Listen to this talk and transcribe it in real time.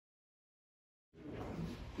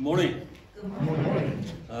Morning. Good morning.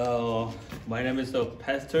 My name is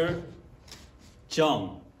Pastor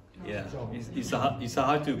John. Yeah, it's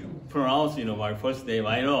hard to pronounce, my first name.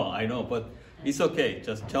 I know, but it's okay.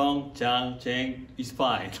 Just John, Jane, it's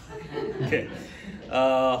fine. Okay.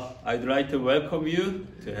 I'd like to welcome you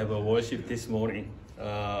to have a worship this morning.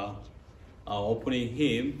 Our opening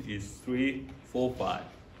hymn is 345.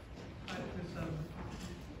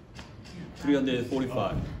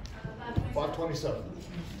 345. 527.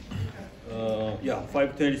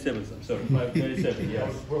 527. I'm sorry, 527.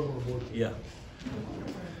 Yes. Yeah.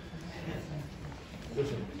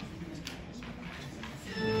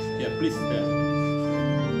 Yeah, please stand.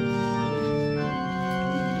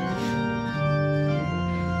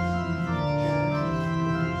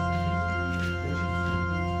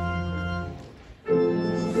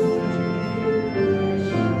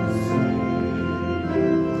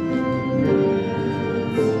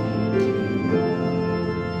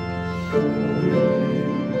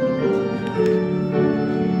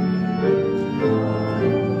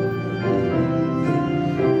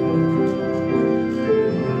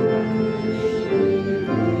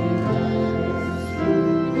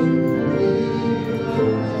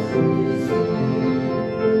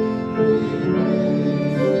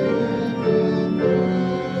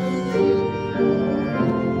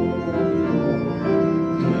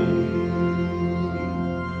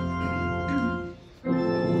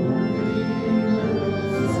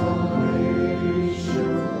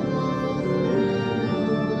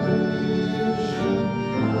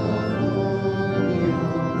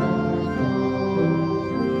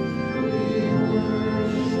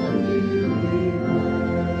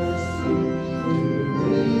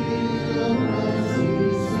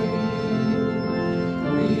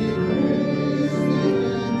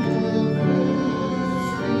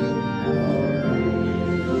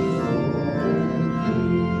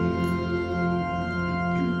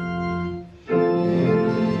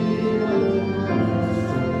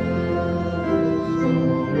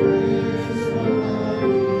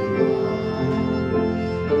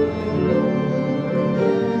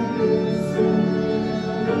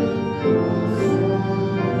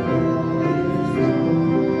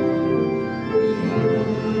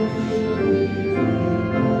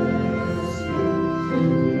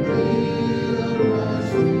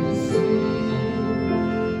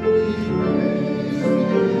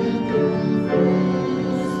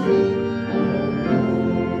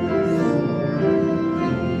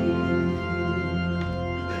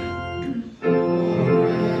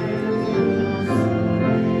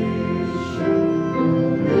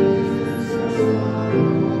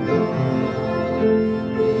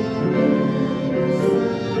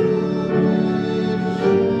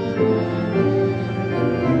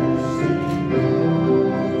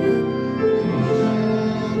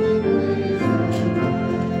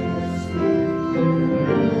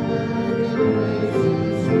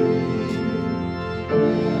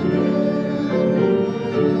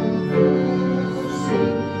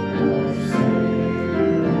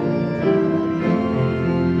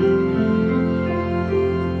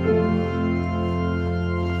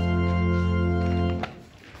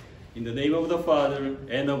 In the name of the Father,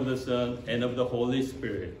 and of the Son, and of the Holy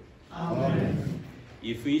Spirit. Amen.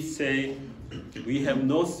 If we say we have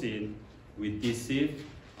no sin, we deceive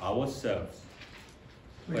ourselves,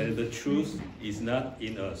 but the truth is not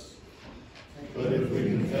in us. But if we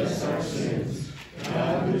confess our sins,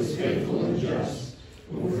 God is faithful and just,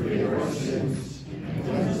 who will forgive our sins and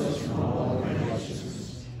cleanse us from all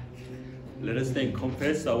unrighteousness. Let us then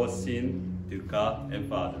confess our sin to God and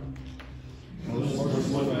Father. Most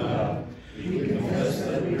merciful God, we confess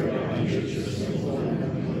that we are by nature sinful and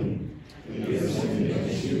unclean. We have sinned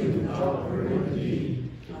against you in thought, word, or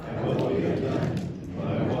deed, by what we have done,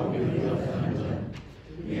 by what we have left undone.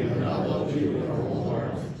 We have not loved you with our whole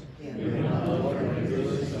heart. We have not loved our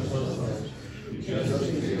neighbors as ourselves. Justice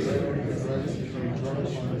is there and Christ from eternal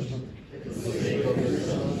punishment. For the sake of your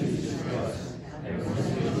Son, Jesus Christ, have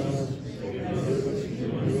mercy on us, forgive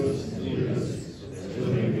us, and lead us,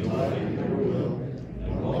 living in light in your will,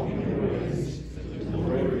 and walking in your ways, to the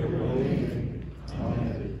glory of your holy name.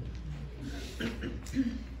 Amen.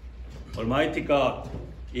 Almighty God,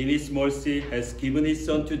 in His mercy, has given His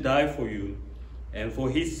Son to die for you, and for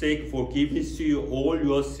His sake forgiveness to you all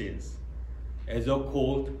your sins. As a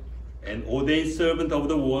called and ordained servant of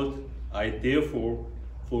the world, I therefore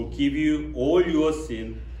forgive you all your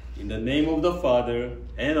sin in the name of the Father,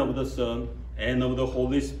 and of the Son, and of the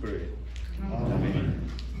Holy Spirit. Amen.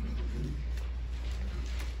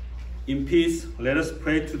 In peace, let us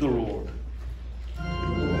pray to the Lord.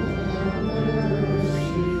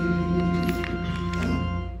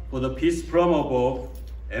 the peace from above,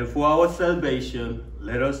 and for our salvation,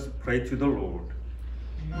 let us pray to the Lord.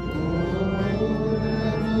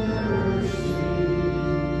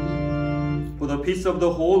 For the peace of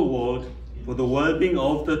the whole world, for the well-being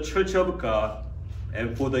of the Church of God,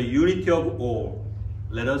 and for the unity of all,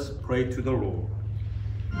 let us pray to the Lord.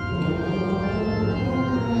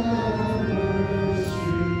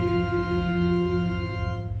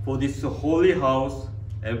 For this holy house,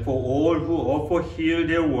 and for all who offer here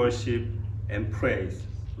their worship and praise,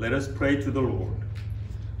 let us pray to the Lord.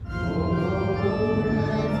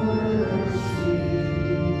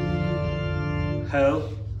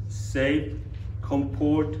 Help, save,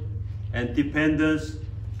 comfort, and dependence,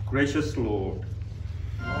 gracious Lord.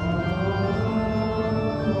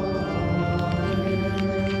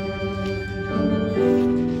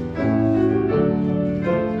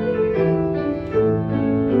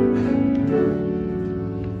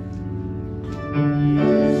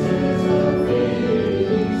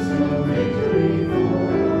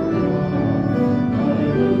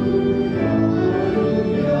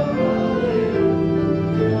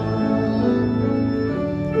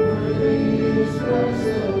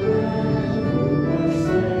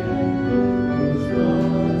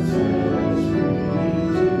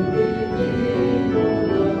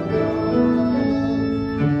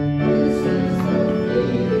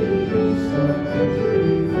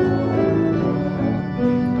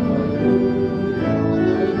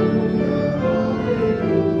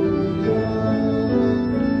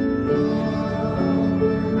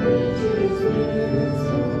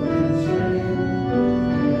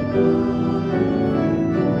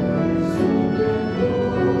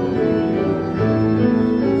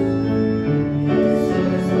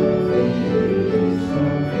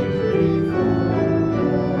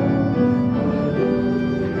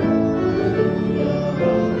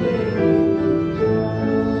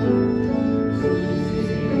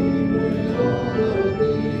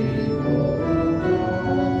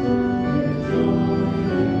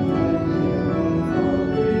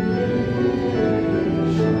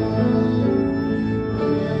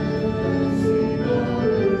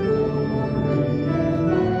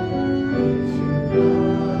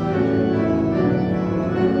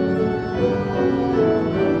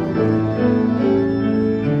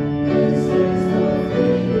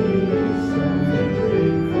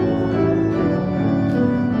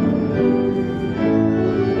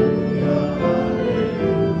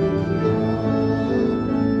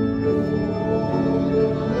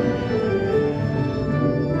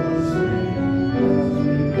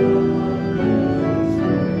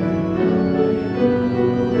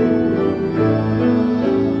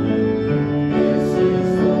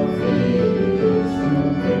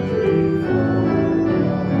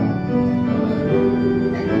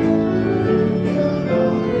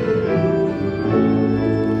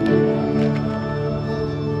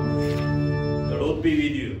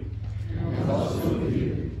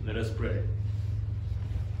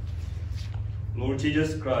 Lord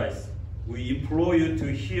Jesus Christ, we implore you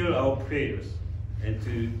to hear our prayers and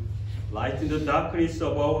to lighten the darkness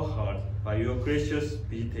of our heart by your gracious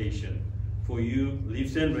visitation. For you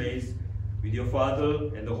lives and reigns with your Father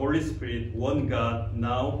and the Holy Spirit, one God,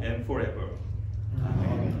 now and forever.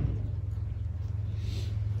 Amen.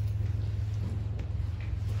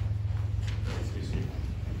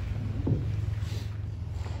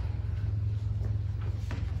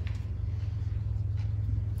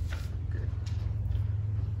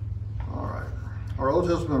 Our Old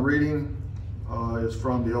Testament reading is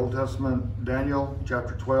from the Old Testament, Daniel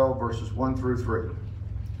chapter 12, verses 1 through 3.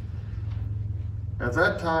 At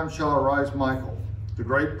that time shall arise Michael, the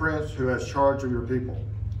great prince who has charge of your people.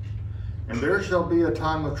 And there shall be a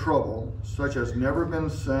time of trouble, such as never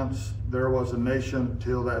been since there was a nation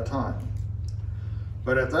till that time.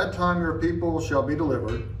 But at that time your people shall be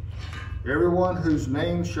delivered, everyone whose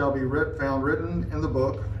name shall be found written in the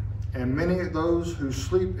book, and many of those who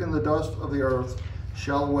sleep in the dust of the earth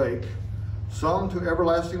shall awake, some to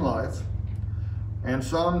everlasting life, and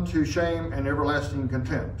some to shame and everlasting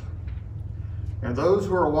contempt. And those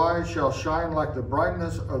who are wise shall shine like the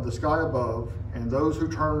brightness of the sky above, and those who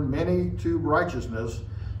turn many to righteousness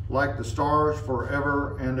like the stars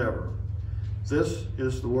forever and ever. This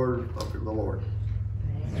is the word of the Lord.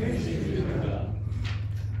 Thanks be to God.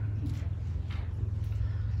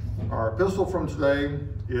 Our epistle from today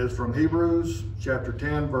is from Hebrews chapter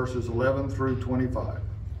 10, verses 11 through 25.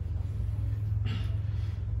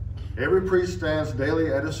 Every priest stands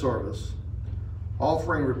daily at his service,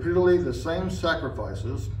 offering repeatedly the same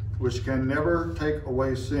sacrifices, which can never take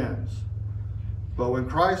away sins. But when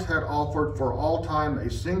Christ had offered for all time a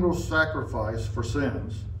single sacrifice for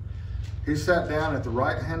sins, He sat down at the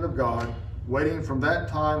right hand of God, waiting from that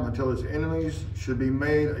time until his enemies should be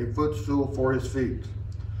made a footstool for his feet.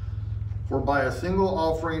 For by a single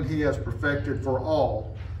offering he has perfected for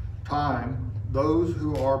all time those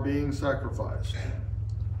who are being sacrificed.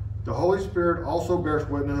 The Holy Spirit also bears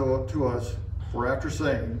witness to us, for after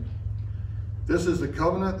saying, "This is the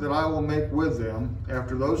covenant that I will make with them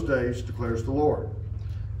after those days, declares the Lord.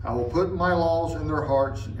 I will put my laws in their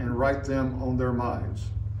hearts and write them on their minds."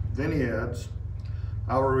 Then he adds,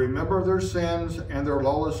 "I will remember their sins and their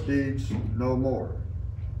lawless deeds no more."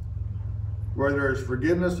 Where there is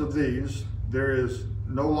forgiveness of these, there is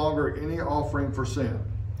no longer any offering for sin.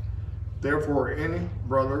 Therefore,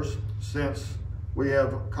 brothers, since we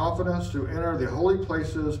have confidence to enter the holy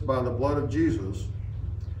places by the blood of Jesus,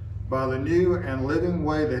 by the new and living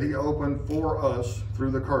way that he opened for us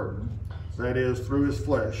through the curtain, that is, through his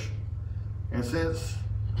flesh, and since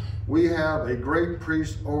we have a great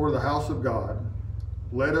priest over the house of God,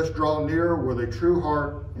 let us draw near with a true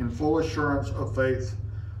heart in full assurance of faith,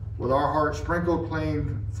 with our hearts sprinkled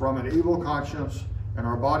clean from an evil conscience and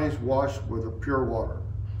our bodies washed with the pure water.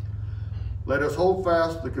 Let us hold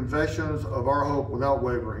fast the confessions of our hope without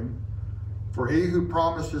wavering, for he who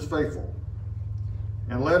promised is faithful.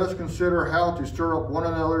 And let us consider how to stir up one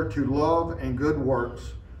another to love and good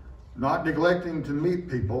works, not neglecting to meet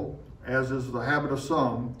people, as is the habit of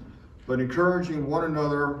some, but encouraging one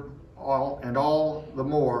another all the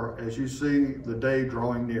more as you see the day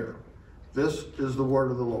drawing near. This is the word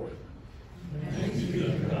of the Lord. Thanks be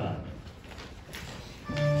to God.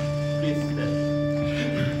 Please stand.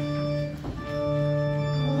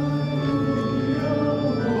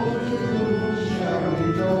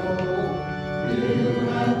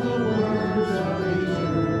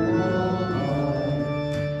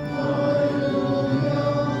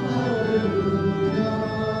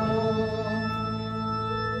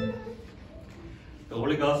 The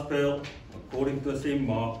Holy Gospel according to St.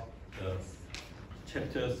 Mark,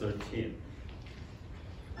 chapter 13.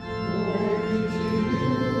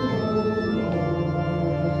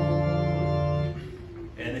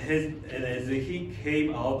 And as he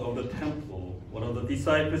came out of the temple, one of the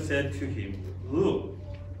disciples said to him, "Look,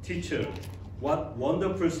 teacher, what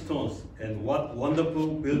wonderful stones and what wonderful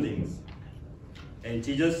buildings." And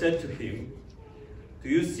Jesus said to him, "Do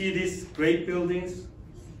you see these great buildings?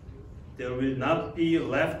 There will not be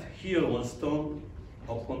left here one stone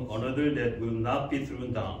upon another that will not be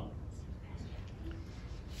thrown down."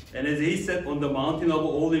 And as he sat on the mountain of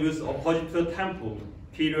Olives opposite to the temple,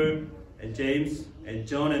 Peter and James and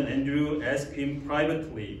John and Andrew asked him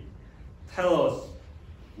privately, "Tell us,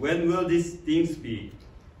 when will these things be?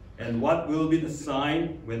 And what will be the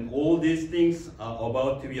sign when all these things are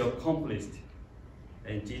about to be accomplished?"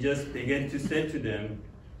 And Jesus began to say to them,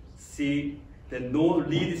 "See that no one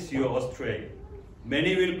leads you astray.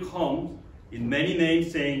 Many will come in many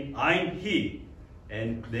names saying, 'I'm he,'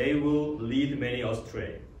 and they will lead many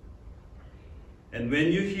astray. And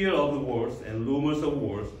when you hear of the wars and rumors of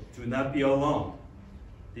wars, do not be alarmed.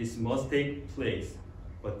 This must take place,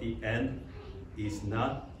 but the end is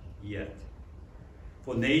not yet.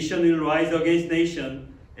 For nation will rise against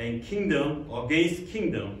nation, and kingdom against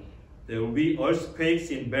kingdom. There will be earthquakes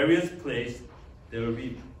in various places. There will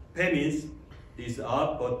be famines. These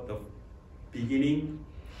are but the beginning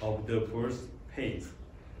of the first pains.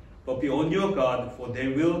 But be on your guard, for they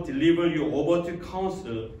will deliver you over to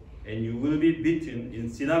council, and you will be beaten in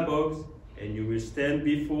synagogues, and you will stand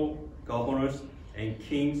before governors and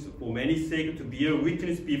kings for many sake to bear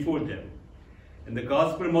witness before them. And the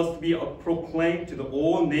gospel must be proclaimed to the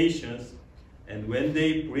all nations, and when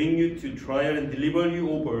they bring you to trial and deliver you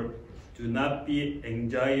over, do not be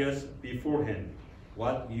anxious beforehand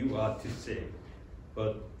what you are to say,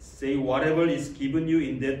 but say whatever is given you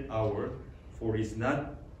in that hour, for it is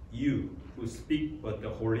not you who speak, but the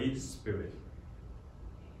Holy Spirit.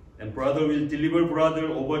 And brother will deliver brother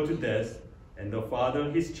over to death, and the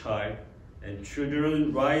father his child, and children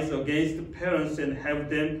will rise against the parents and have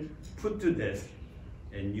them put to death.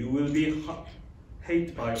 And you will be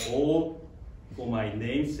hated by all for my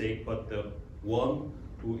name's sake, but the one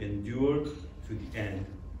who endures to the end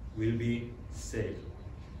will be saved."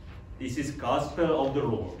 This is gospel of the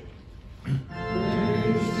Lord. Praise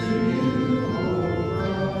to you, O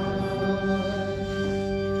Christ.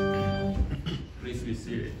 Please be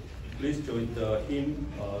seated. Please join the hymn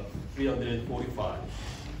 345.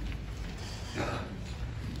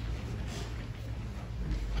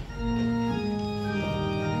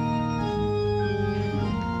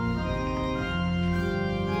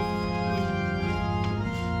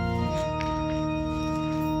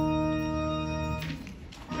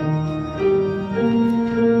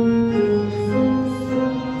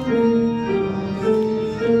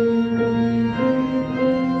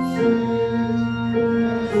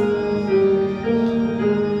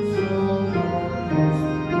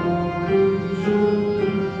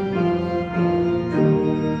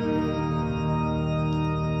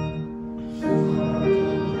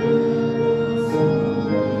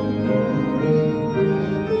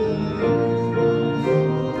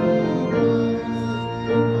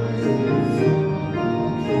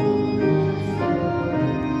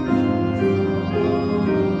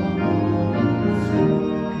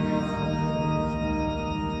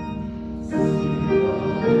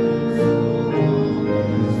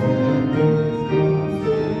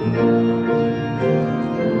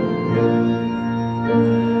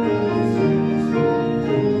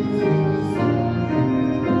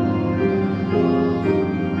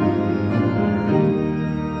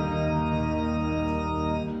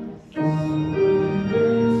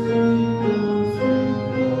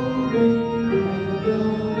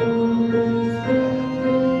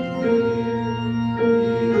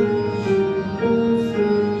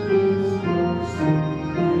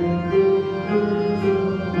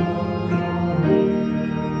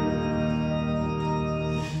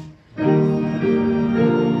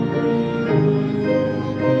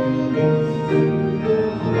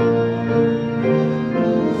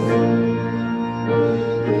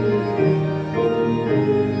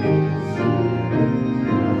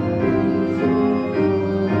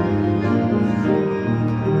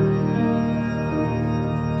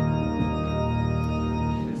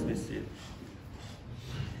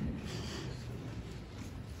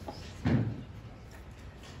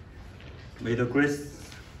 May the grace,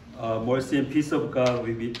 mercy, and peace of God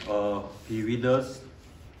will be with us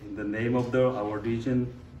in the name of our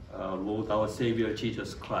religion, Lord, our Savior,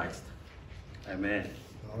 Jesus Christ. Amen.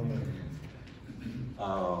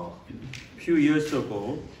 A few years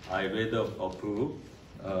ago, I read a book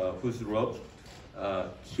whose wrote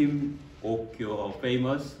Kim Ok-kyo, a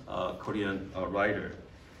famous Korean writer,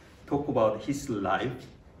 talk about his life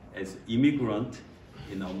as immigrant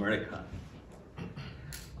in America.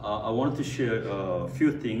 I want to share a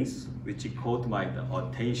few things which caught my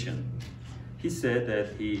attention. He said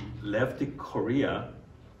that he left Korea,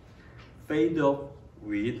 fed up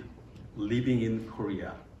with living in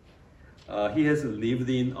Korea. He has lived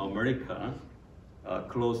in America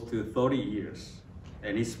close to 30 years,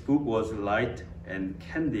 and his book was light and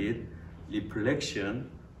candid reflection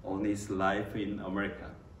on his life in America.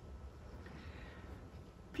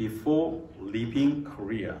 Before leaving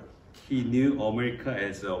Korea, he knew America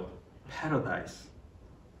as a paradise.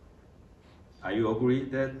 Are you agree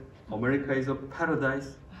that America is a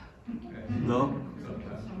paradise? No?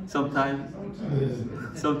 Sometimes?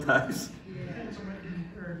 Sometimes.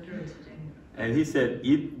 And he said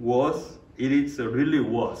it really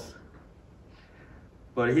was.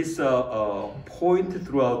 But his point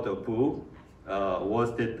throughout the book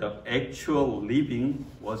was that the actual living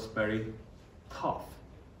was very tough.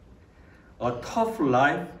 A tough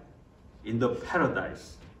life in the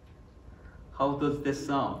paradise. How does that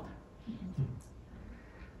sound?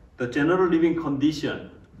 The general living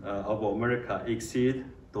condition of America exceed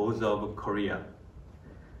those of Korea.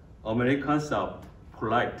 Americans are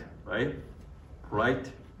polite, right?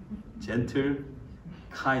 Polite, gentle,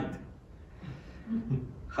 kind.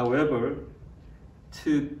 However,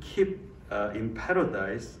 to keep in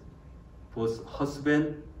paradise, both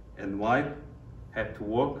husband and wife have to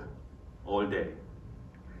work all day.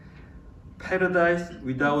 Paradise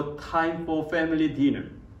without time for family dinner.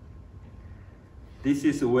 This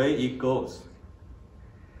is the way it goes.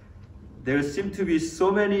 There seem to be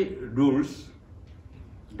so many rules,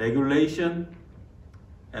 regulation,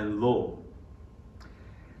 and law.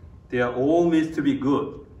 They are all meant to be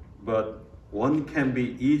good, but one can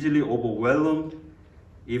be easily overwhelmed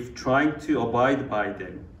if trying to abide by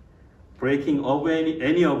them. Breaking of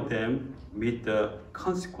any of them with the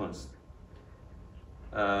consequence.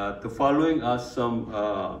 The following are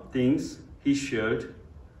some things he shared.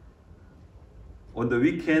 On the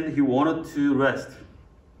weekend, he wanted to rest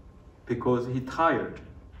because he tired.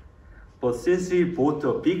 But since he bought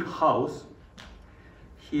a big house,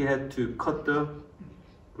 he had to cut the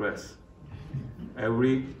grass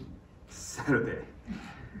every Saturday.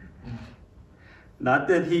 Not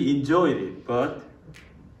that he enjoyed it, but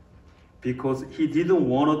because he didn't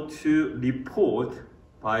want to report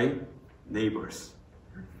by neighbors.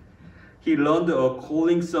 He learned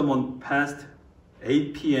calling someone past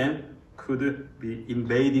 8 p.m. could be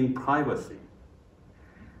invading privacy.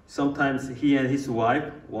 Sometimes he and his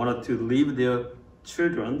wife wanted to leave their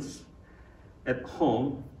children at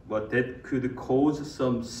home, but that could cause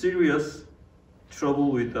some serious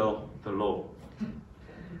trouble with the law.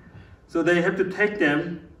 So they have to take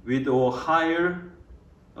them with or hire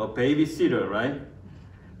a babysitter, right?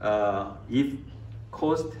 If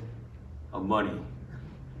cost money.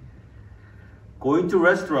 Going to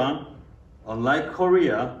restaurant, unlike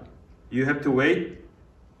Korea, you have to wait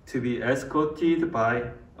to be escorted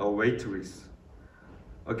by a waitress.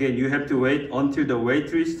 Again, you have to wait until the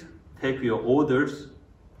waitress take your orders.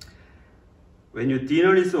 When your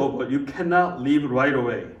dinner is over, you cannot leave right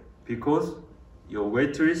away because your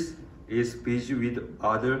waitress is busy with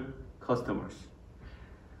other customers.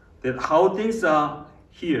 That how things are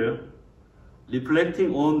here,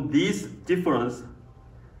 reflecting on this difference,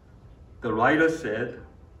 the writer said,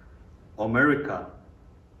 America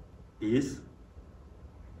is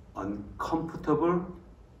uncomfortable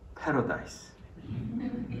paradise.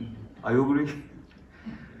 Are you agree?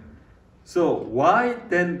 So why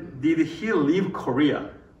then did he leave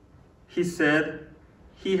Korea? He said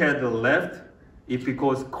he had left it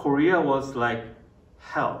because Korea was like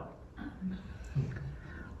hell.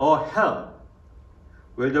 Or hell,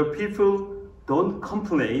 where the people don't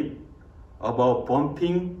complain about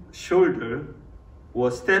bumping shoulder or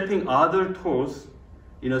stepping other toes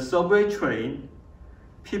in a subway train.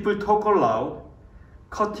 People talk aloud,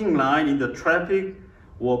 cutting line in the traffic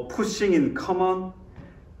or pushing in common,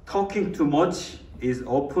 talking too much is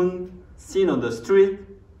often seen on the street,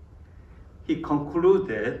 he concluded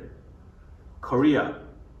that Korea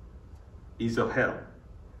is a hell,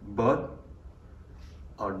 but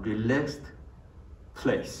a relaxed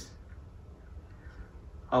place.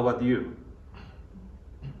 How about you?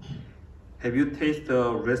 Have you tasted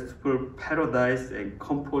the restful paradise and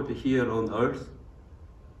comfort here on earth?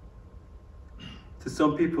 To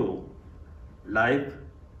some people, life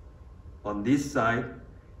on this side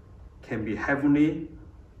can be heavenly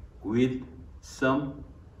with some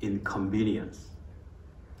inconvenience.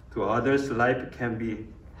 To others, life can be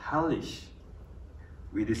hellish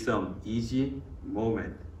with some easy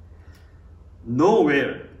moment.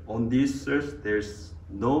 Nowhere on this earth there's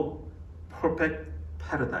no perfect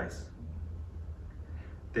paradise.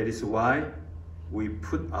 That is why we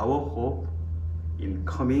put our hope in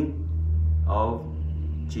coming of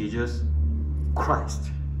Jesus Christ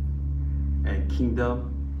and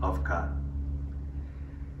kingdom of God.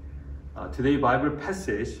 Today's Bible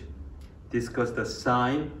passage discusses the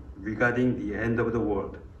sign regarding the end of the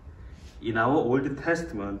world. In our Old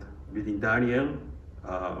Testament, reading Daniel,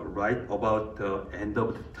 write about the end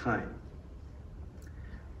of the time.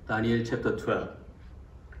 Daniel chapter 12.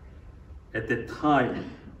 At that time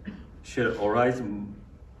shall arise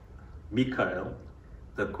Michael,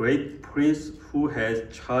 the great prince who has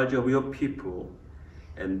charge of your people,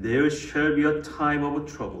 and there shall be a time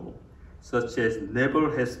of trouble, such as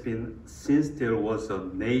never has been since there was a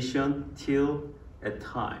nation till a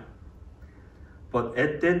time. But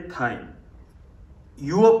at that time,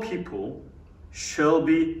 your people shall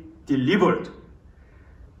be delivered,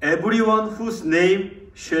 everyone whose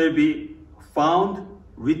name shall be found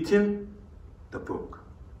written the book.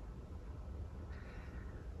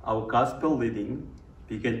 Our gospel reading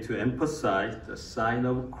began to emphasize the sign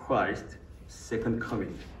of Christ's second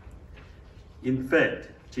coming. In fact,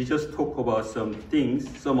 Jesus talked about some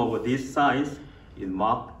of these signs in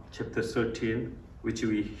Mark chapter 13, which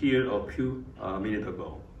we heard a few minutes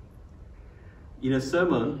ago. In this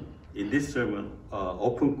sermon,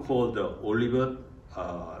 often called the Olivet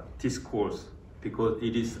Discourse, because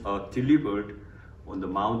it is delivered on the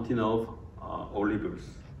mountain of Olives.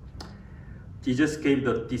 Jesus gave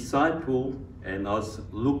the disciple and us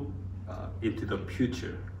look into the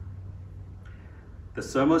future. The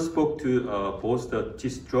sermon spoke to both the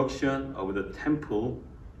destruction of the temple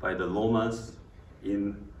by the Romans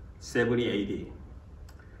in 70 AD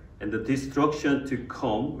and the destruction to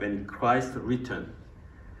come when Christ returned.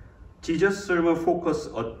 Jesus' sermon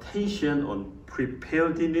focused attention on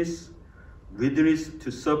preparedness, readiness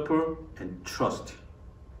to suffer, and trust.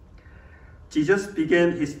 Jesus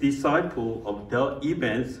began his disciple of the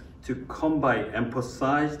events to come by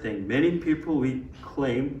emphasizing many people we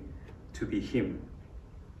claim to be him.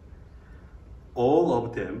 All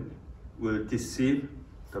of them will deceive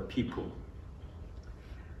the people.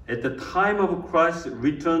 At the time of Christ's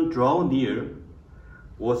return draw near,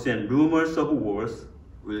 wars and rumors of wars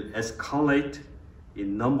will escalate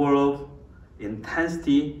in number of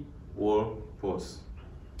intensity or force.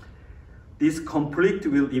 This conflict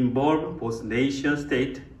will involve both nation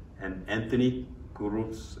state and ethnic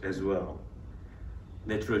groups as well.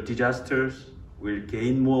 Natural disasters will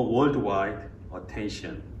gain more worldwide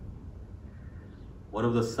attention. One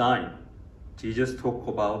of the signs Jesus talked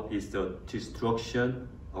about is the destruction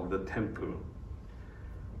of the temple.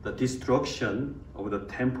 The destruction of the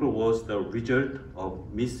temple was the result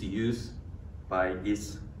of misuse by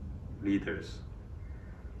its leaders.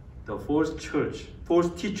 The false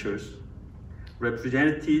teachers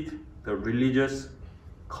represented the religious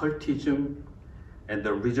cultism and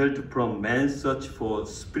the result from man's search for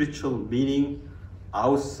spiritual meaning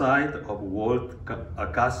outside of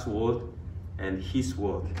God's word and his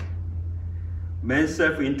word. Man's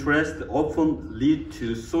self-interest often leads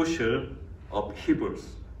to social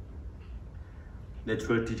upheavals.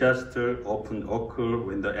 Natural disasters often occur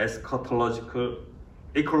when the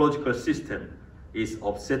ecological system is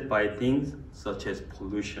upset by things such as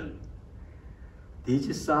pollution.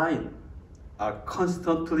 These signs are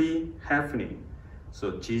constantly happening,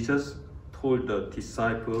 so Jesus told the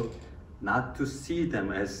disciples not to see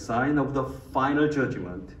them as signs of the final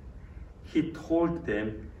judgment. He told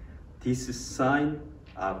them these signs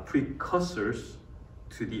are precursors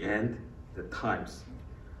to the end of the times.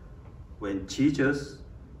 When Jesus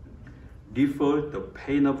referred the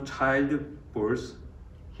pain of childbirth,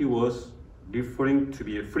 he was referring to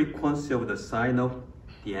the frequency of the sign of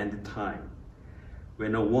the end time.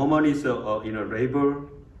 When a woman is in a labor,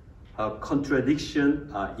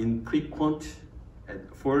 contradictions are infrequent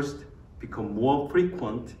at first, become more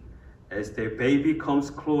frequent as the baby comes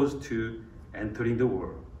close to entering the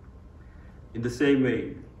world. In the same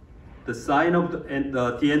way, the sign of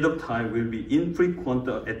the end of time will be infrequent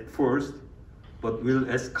at first, but will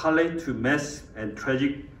escalate to mass and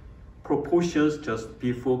tragic proportions just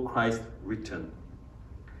before Christ's return.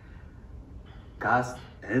 God's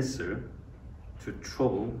answer to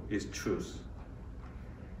trouble is truth.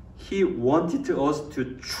 He wanted us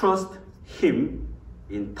to trust Him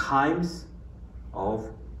in times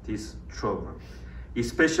of this trouble,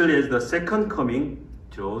 especially as the second coming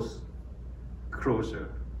draws closer.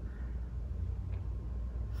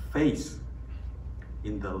 Faith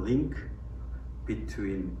in the link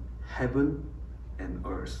between heaven and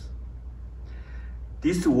earth.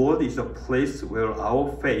 This world is a place where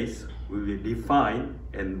our faith will be refined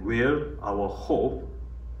and where our hope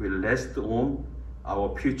will rest on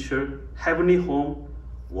our future heavenly home,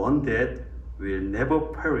 one that will never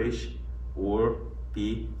perish or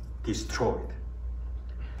be destroyed.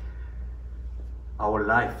 Our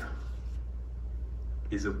life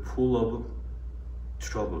is full of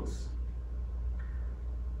troubles.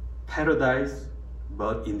 Paradise,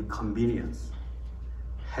 but inconvenience.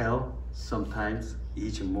 Hell, sometimes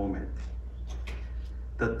each moment.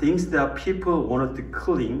 The things that people wanted to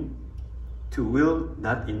cling to will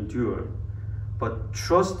not endure, but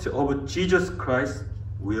trust of Jesus Christ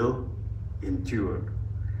will endure.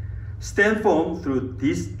 Stand firm through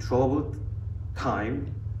this troubled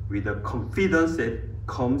time with the confidence that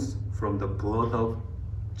comes from the blood of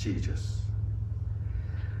Jesus.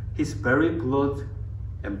 His very blood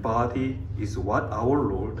and body is what our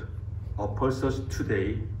Lord offers us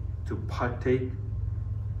today to partake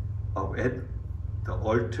of at the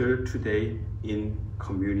altar today in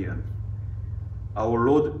communion. Our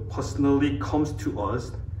Lord personally comes to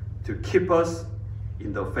us to keep us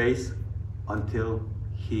in the faith until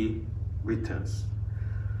He returns.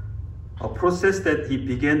 A process that He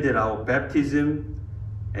began at our baptism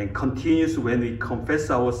and continues when we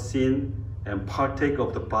confess our sin and partake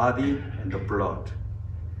of the body and the blood.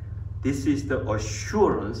 This is the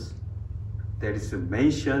assurance that is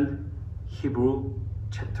mentioned in Hebrews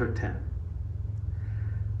chapter 10.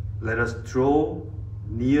 Let us draw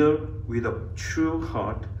near with a true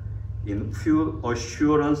heart in full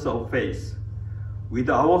assurance of faith, with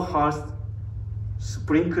our hearts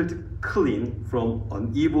sprinkled clean from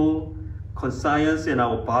an evil conscience and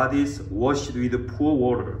our bodies washed with pure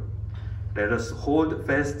water. Let us hold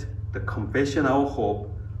fast the confession of our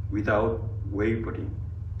hope without wavering,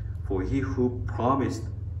 for He who promised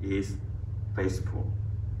is faithful.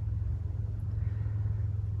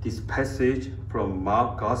 This passage from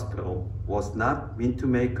Mark's Gospel was not meant to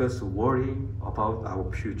make us worry about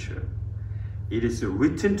our future. It is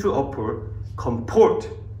written to offer comfort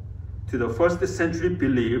to the first century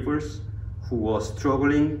believers who were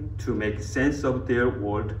struggling to make sense of their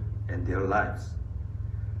world and their lives.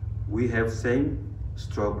 We have same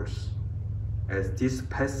struggles, as this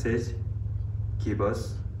passage gives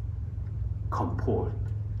us comfort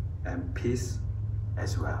and peace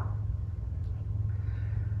as well.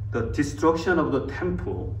 The destruction of the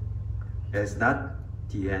temple is not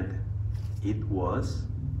the end. It was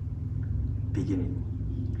beginning.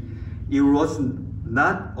 It was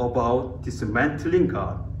not about dismantling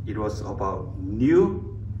God. It was about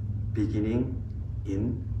new beginning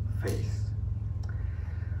in faith.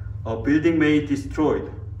 A building may be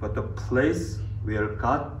destroyed, but the place where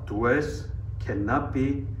God dwells cannot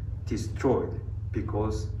be destroyed,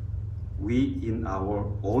 because we in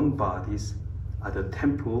our own bodies are the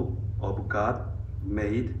temple of God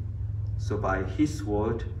made so by His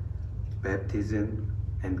word, baptism,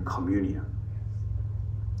 and communion.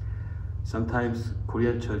 Sometimes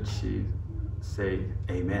Korean church say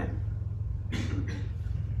amen.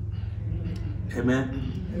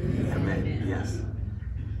 Amen? Amen, yes.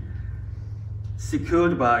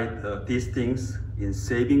 Secured by these things in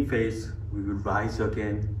saving faith, we will rise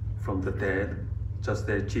again from the dead, just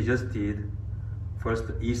as Jesus did first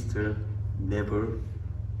Easter, never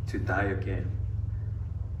to die again.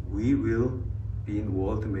 We will be in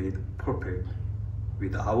world made perfect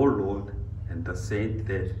with our Lord and the saints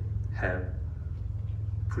that have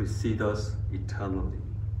preceded us eternally.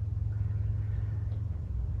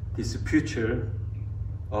 This future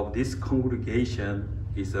of this congregation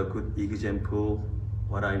is a good example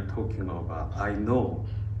what I'm talking about. I know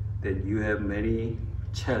that you have many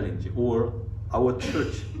challenges, or our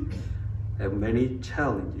church have many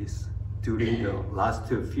challenges during the last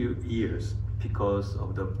few years because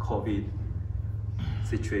of the COVID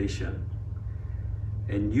situation.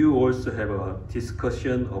 And you also have a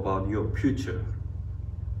discussion about your future,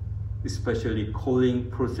 especially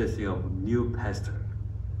calling processing of new pastor.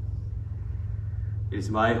 It is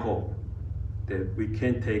my hope that we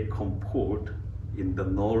can take comfort in the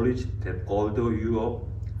knowledge that although your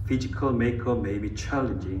physical makeup may be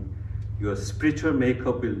challenging, your spiritual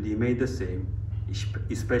makeup will remain the same,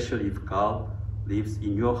 especially if God lives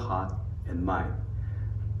in your heart and mind.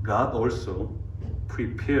 God also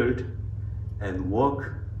prepared and worked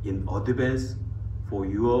in advance for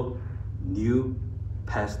your new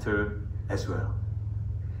pastor as well.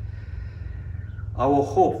 Our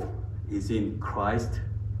hope is in Christ's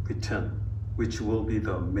return, which will be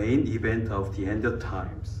the main event of the end of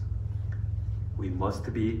times. We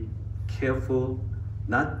must be careful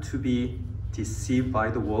not to be deceived by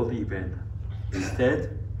the world event.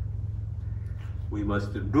 Instead, we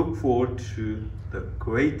must look forward to the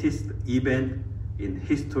greatest event in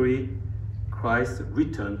history, Christ's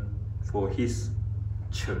return for his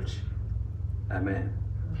church. Amen.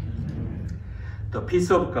 The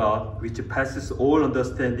peace of God, which passes all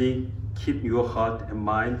understanding, keep your heart and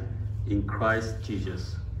mind in Christ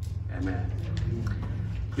Jesus. Amen.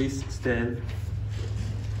 Please stand,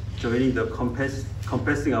 joining the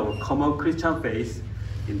confessing our common Christian faith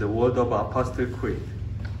in the word of Apostle Creed.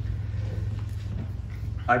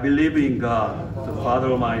 I believe in God, the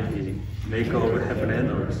Father Almighty, maker of heaven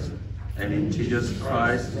and earth, and in Jesus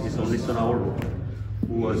Christ, his only Son, our Lord,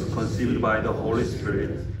 who was conceived by the Holy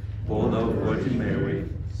Spirit, born of Virgin Mary,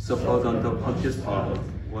 suffered under Pontius Pilate,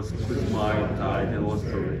 was crucified, died, and was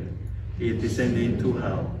buried. He descended into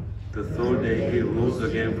hell. The third day he rose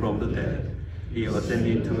again from the dead. He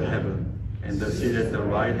ascended into heaven, and ascended at the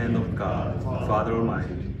right hand of God, Father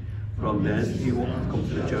Almighty. From thence he will come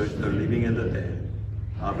to judge the living and the dead.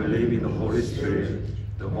 I believe in the Holy Spirit,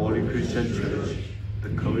 the holy Christian church, the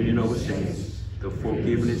communion of saints, the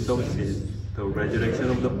forgiveness of sins, the resurrection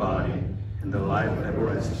of the body, and the life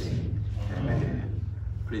everlasting. Amen.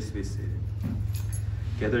 Please be seated.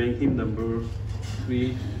 Gathering hymn number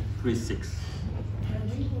 336.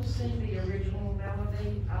 And we will sing the original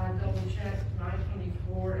melody. I double checked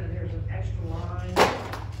 924, and there's an extra line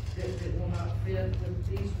that will not fit with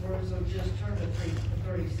these words, so just turn to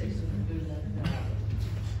 336 and do that now.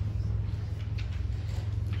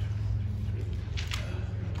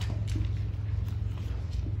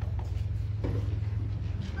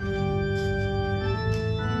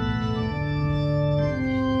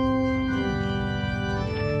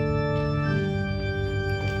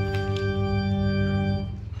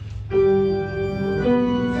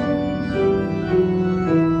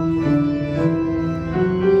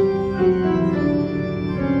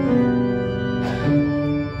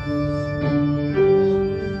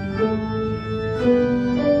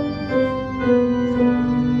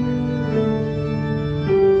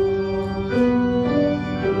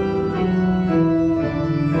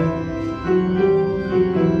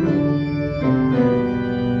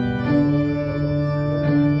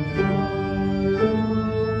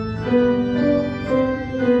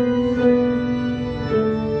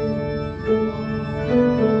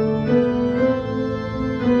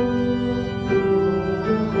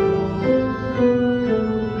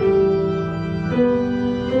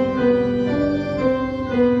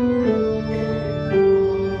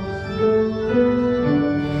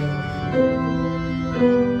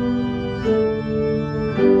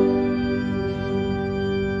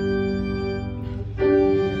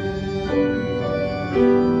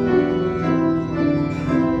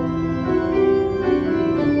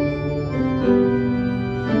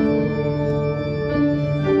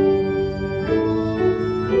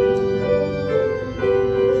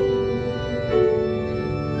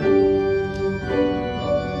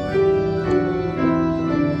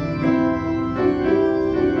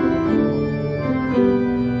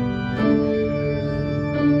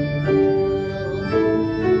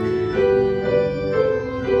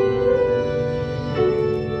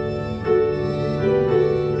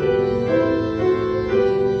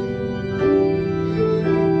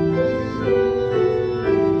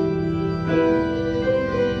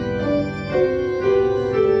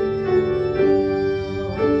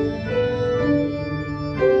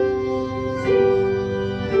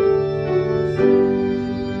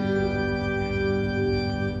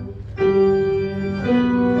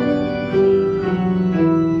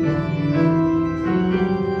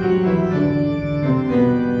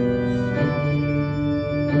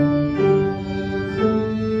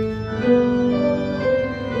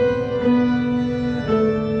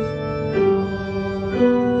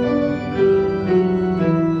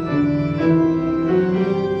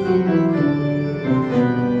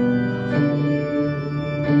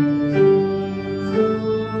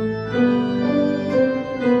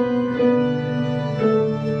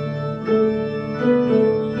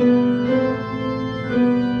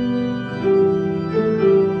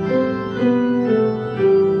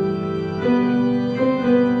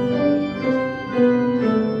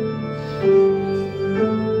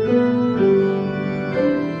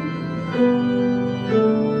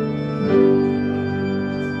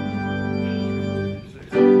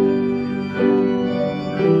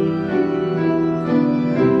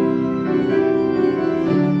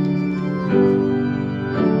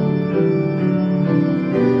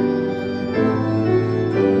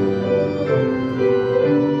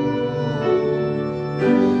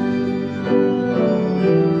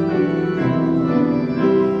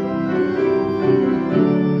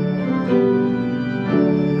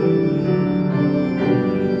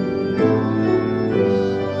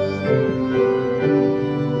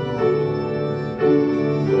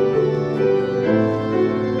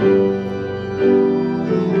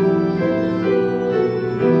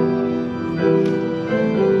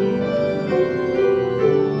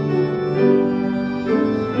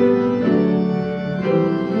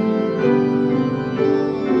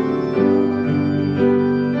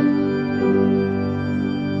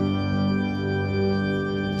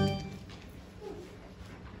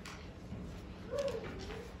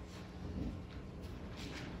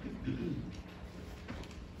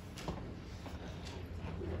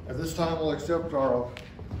 At this time, we'll accept our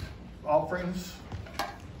offerings.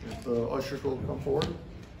 If the ushers will come forward.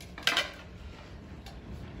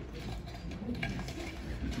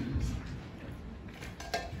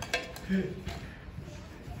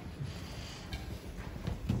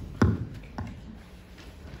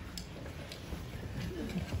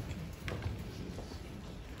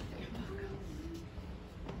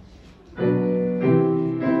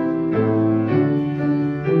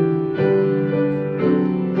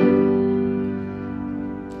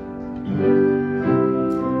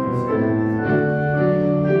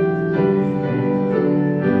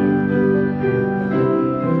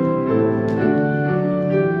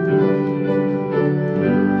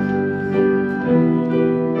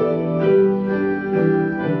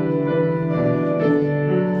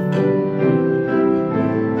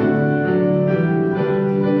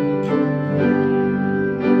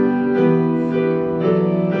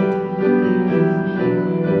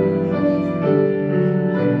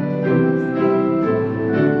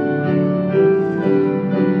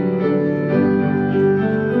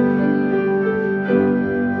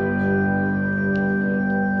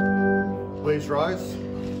 Please rise.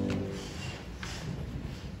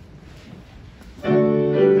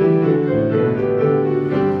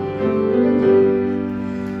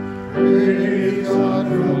 Praise God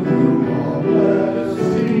from whom all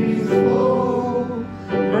blessings flow.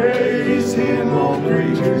 Praise Him, all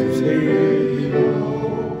creatures here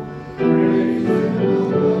below. Praise Him,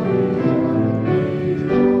 all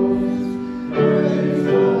angels. Praise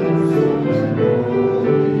Father, Son, and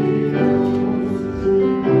Holy Ghost.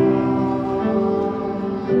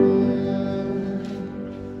 Amen.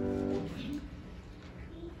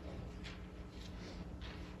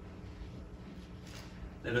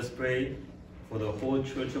 Let us pray for the whole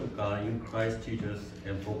Church of God in Christ Jesus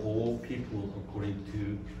and for all people according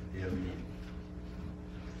to their need.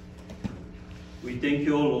 We thank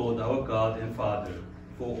you, O Lord, our God and Father,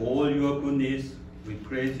 for all your goodness. We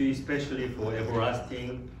praise you especially for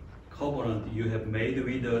everlasting covenant you have made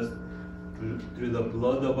with us through the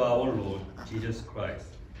blood of our Lord Jesus Christ.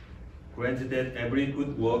 Grant that every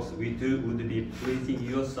good works we do would be pleasing in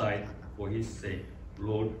your sight for his sake,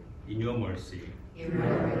 Lord, in your mercy.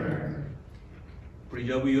 Amen.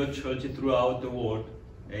 Preserve your church throughout the world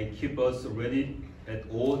and keep us ready at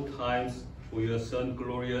all times for your Son's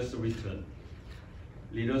glorious return.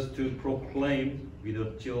 Lead us to proclaim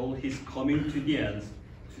with joy his coming to the ends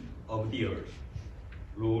of the earth.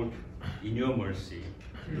 Lord, in your mercy.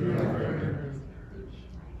 Amen.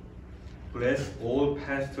 Bless all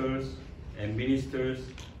pastors and ministers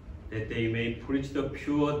that they may preach the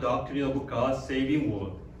pure doctrine of God's saving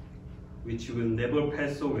word, which will never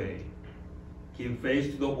pass away. Give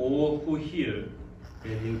faith to the all who hear,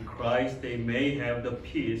 that in Christ they may have the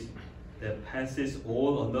peace that passes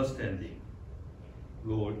all understanding.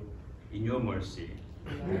 Lord, in your mercy.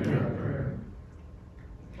 Amen.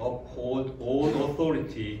 Uphold all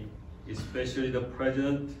authority, especially the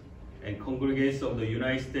President and congregates of the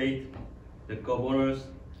United States, the governors,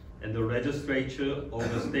 and the legislature of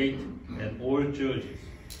the state, and all judges.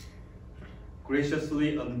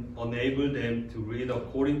 Graciously enable them to read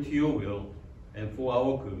according to your will and for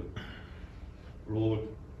our good. Lord,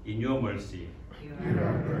 in your mercy.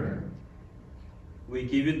 Amen. We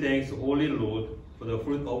give you thanks, Holy Lord, for the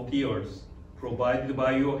fruit of the earth provided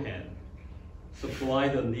by your hand. Supply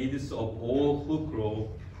the needs of all who grow,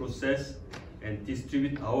 process, and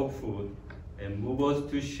distribute our food, and move us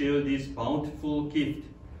to share this bountiful gift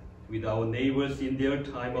with our neighbors in their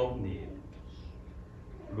time of need.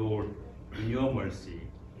 Lord, in your mercy.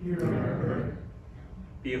 Amen.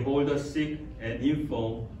 Behold the sick and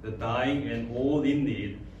infirm, the dying and all in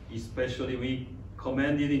need, especially we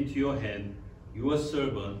commend it into your hand, your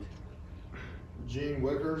servant. Jean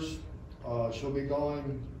Wickers, she'll be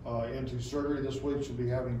going into surgery this week. She'll be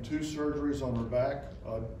having 2 surgeries on her back,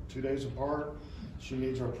 2 days apart. She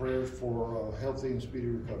needs our prayers for healthy and speedy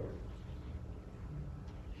recovery.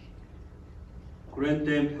 Grant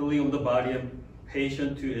them healing of the body and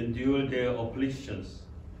patience to endure their afflictions.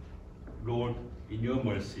 Lord, in your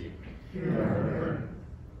mercy. Amen.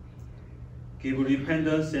 Give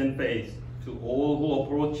repentance and faith to all who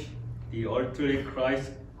approach the altar of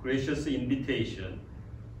Christ's gracious invitation,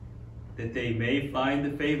 that they may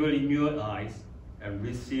find favor in your eyes and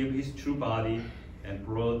receive his true body and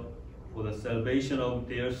blood for the salvation of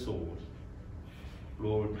their souls.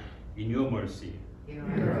 Lord, in your mercy.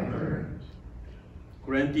 Amen.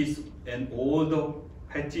 Grant this and all the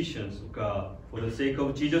petitions of God for the sake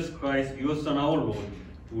of Jesus Christ, your Son, our Lord,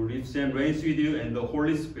 who lives and reigns with you and the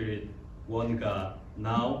Holy Spirit, one God,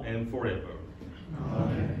 now and forever.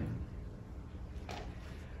 Amen.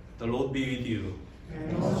 The Lord be with you.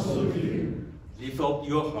 And also with you. Lift up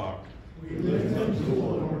your heart. We lift up the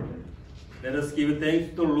Lord. Let us give thanks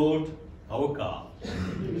to the Lord our God. It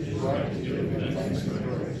is right to give thanks and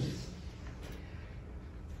praise.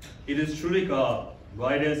 It is truly God,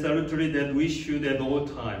 right and salutary that we should at all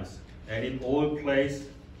times and in all places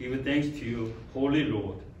give thanks to you, Holy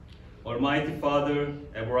Lord, Almighty Father,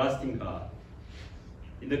 everlasting God.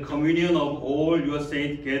 In the communion of all your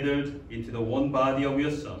saints gathered into the one body of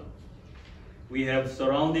your Son, we have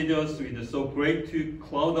surrounded us with so great a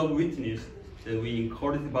cloud of witness that we,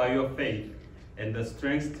 encouraged by your faith and the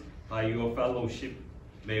strength by your fellowship,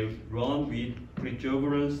 may run with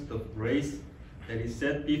perseverance the race that is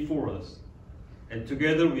set before us, and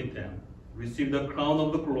together with them receive the crown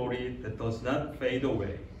of the glory that does not fade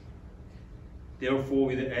away. Therefore,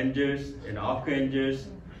 with the angels and archangels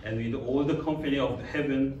and with all the company of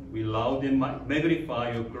heaven, we loudly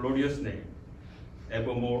magnify your glorious name,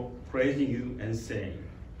 evermore praising you and saying,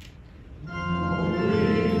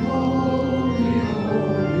 Holy, holy,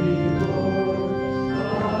 holy Lord,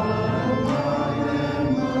 God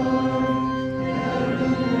and might, heaven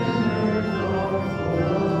and earth are full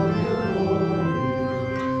of your glory.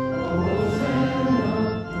 Hosanna,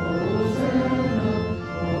 Hosanna,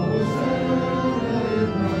 Hosanna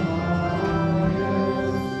in the highest.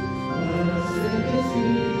 Blessed is he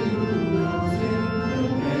who comes in the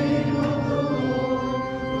name of the Lord.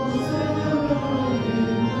 Hosanna in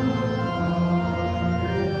the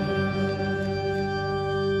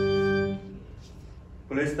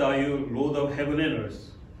Blessed are you, Lord of heaven and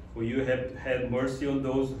earth, for you have had mercy on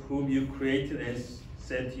those whom you created and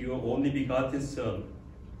sent your only begotten Son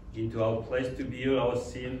into our place to bear our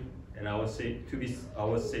sin and to be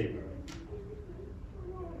our Savior.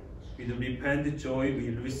 With repentant joy, we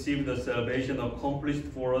receive the salvation accomplished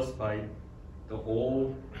for us by the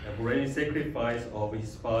all-abhorrent sacrifice of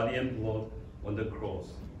his body and blood on the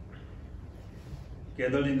cross.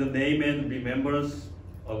 Gathered in the name and remembrance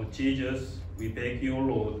of Jesus, we beg you,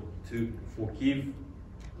 Lord, to forgive,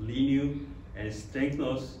 renew, and strengthen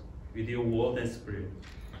us with your word and spirit.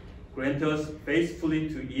 Grant us faithfully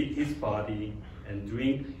to eat his body and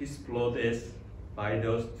drink his blood as bind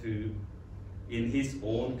us to in his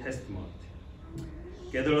own testament.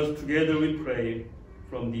 Gather us together, we pray,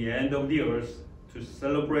 from the end of the earth to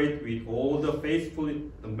celebrate with all the faithful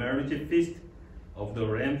the marriage feast of the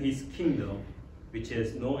Lamb, his kingdom, which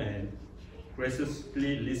has no end.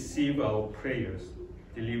 Graciously receive our prayers,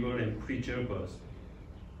 deliver and preserve us.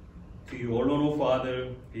 To you alone, O Father,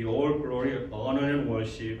 be all glory, honor, and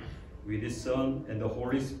worship with the Son and the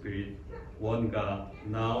Holy Spirit, one God,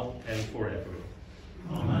 now and forever.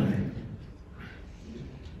 Amen.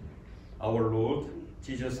 Our Lord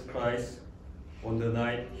Jesus Christ, on the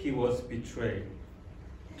night he was betrayed,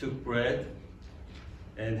 took bread,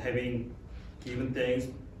 and having given thanks,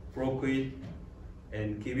 broke it,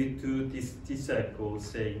 and gave it to his disciples,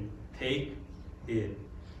 saying, "Take it.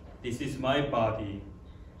 This is my body,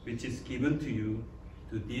 which is given to you.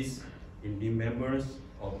 Do this in remembrance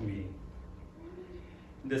of me."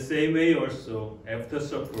 In the same way also, after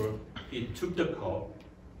supper, he took the cup,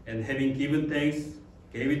 and having given thanks,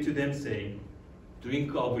 gave it to them, saying,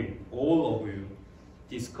 "Drink of it, all of you.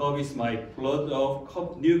 This cup is my blood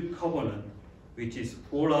of new covenant, which is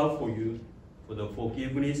poured out for you for the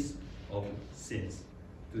forgiveness of sins.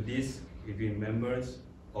 Do this in remembrance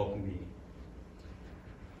of me."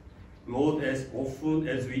 Lord, as often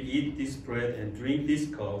as we eat this bread and drink this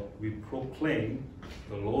cup, we proclaim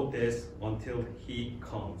the Lord's death until he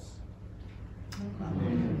comes.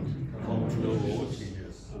 Amen. Come to the Lord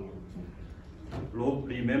Jesus. Lord,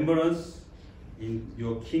 remember us in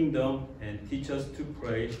your kingdom and teach us to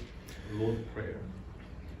pray the Lord's Prayer.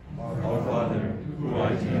 Our Father, who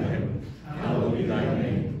art in heaven, hallowed be thy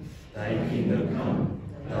name. Thy kingdom come,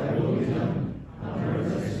 thy will be done, on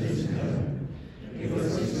earth as it is in heaven. Give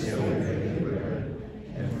us this day our daily bread,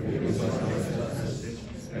 and forgive us our trespasses,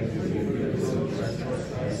 as we forgive those who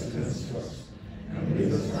trespass against us. And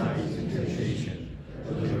lead us not into temptation,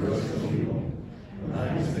 but deliver us from evil. For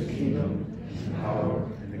thine is the kingdom, and power,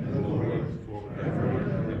 and the glory, forever and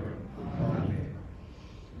ever. Amen.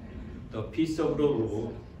 The peace of the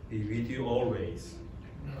Lord be with you always.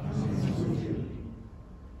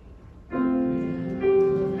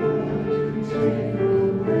 Amen.